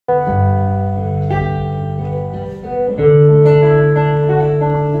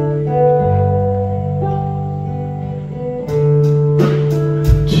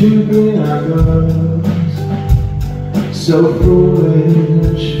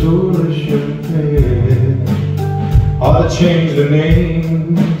change the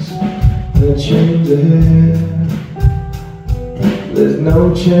names, they'll change the hair. There's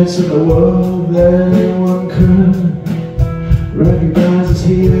no chance in the world that anyone could recognize us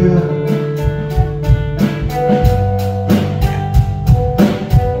here.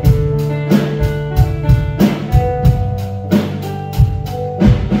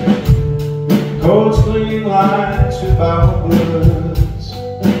 Codes clean lines with our words,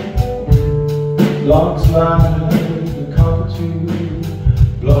 logs line the cockatoo,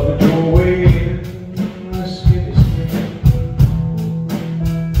 block the doorway in the skinny street.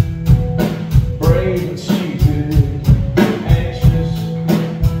 Brave and stupid, anxious,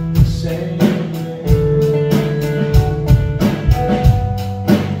 sane.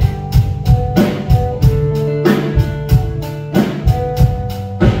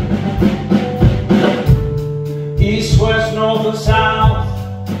 East, west, north and south,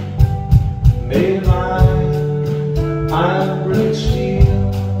 made of iron, brilliant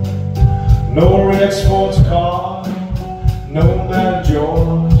steel. No red sports car, no Mad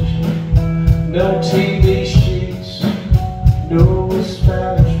George, no TV sheets, no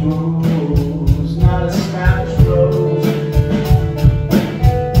Spanish rules, not a Spanish rose.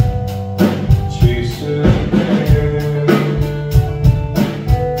 Chasing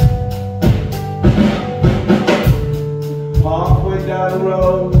halfway down the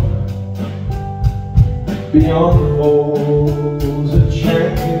road, beyond the falls of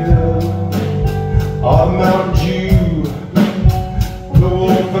Chankill, on Mountain Dew, the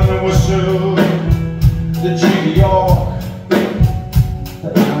wolf and the whistle, the G to York, the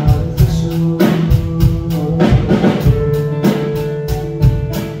eye of the Sioux.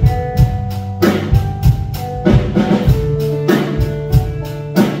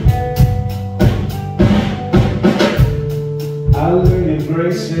 Our Lady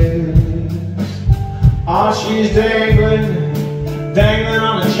Graces, she's dangling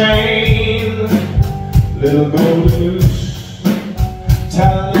on a chain, little golden goose,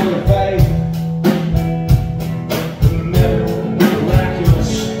 telling her the faith. The metal,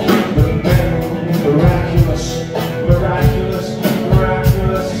 miraculous, the metal, miraculous, miraculous,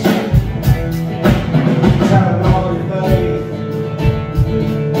 miraculous, telling all her faith.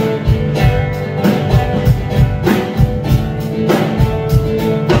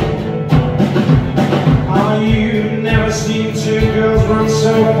 Seen two girls run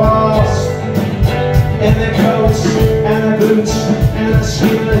so fast in their coats and their boots and their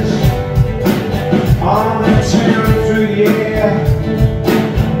skinners. Oh, they're tearing through the air,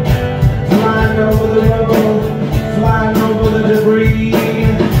 flying over the rubble, flying over the debris.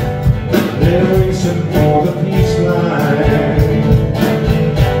 They're racing for the peace line.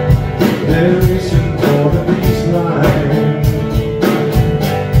 They're racing for the peace line.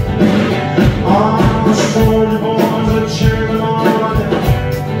 Oh, soldier boys are cheering them on.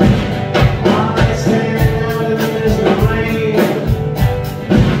 While they're standing out in the miserable rain,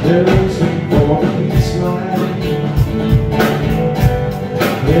 they're racing for the peace line.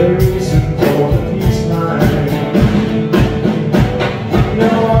 They're racing for the peace line.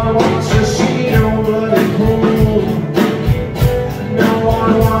 No one wants to see no bloody pool. No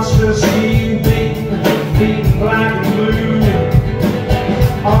one wants to see you beaten black and blue.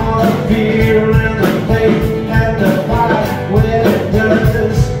 All the fear and the faith and the fight when it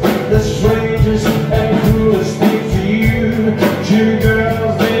does the strangest and cruelest thing to you. Two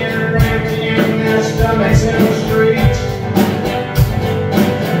girls there emptying their stomachs in the street,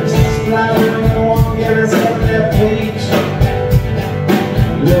 splattering and walking us at their feet.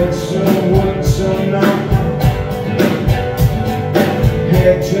 Legs so wooden, so numb,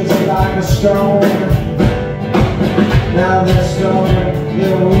 head just like a stone. Now they're stoned,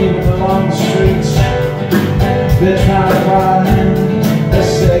 they're weaving along the streets. They're trying to find a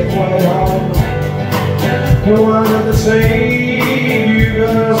safe way home. Who wanted to save you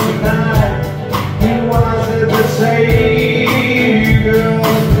girls tonight? Who wanted to save you girls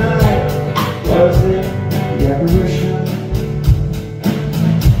tonight? Was it the apparition?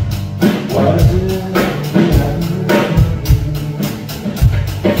 Was it the apparition?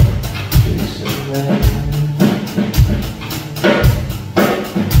 Chasing man.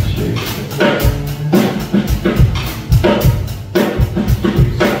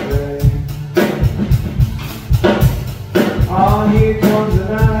 Here comes the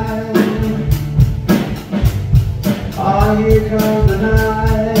night. Oh, here comes the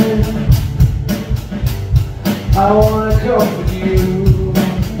night. I wanna comfort you.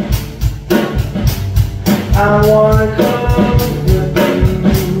 I wanna comfort you.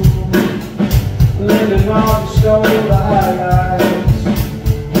 Lindy Morrison stole the highlights.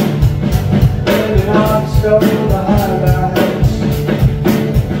 Lindy Morrison stole the highlights.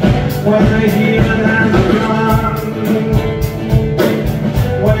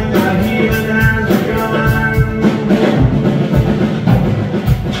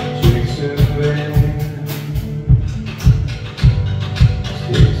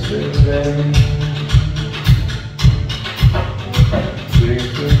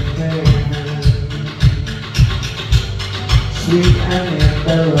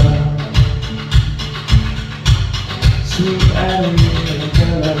 mirror.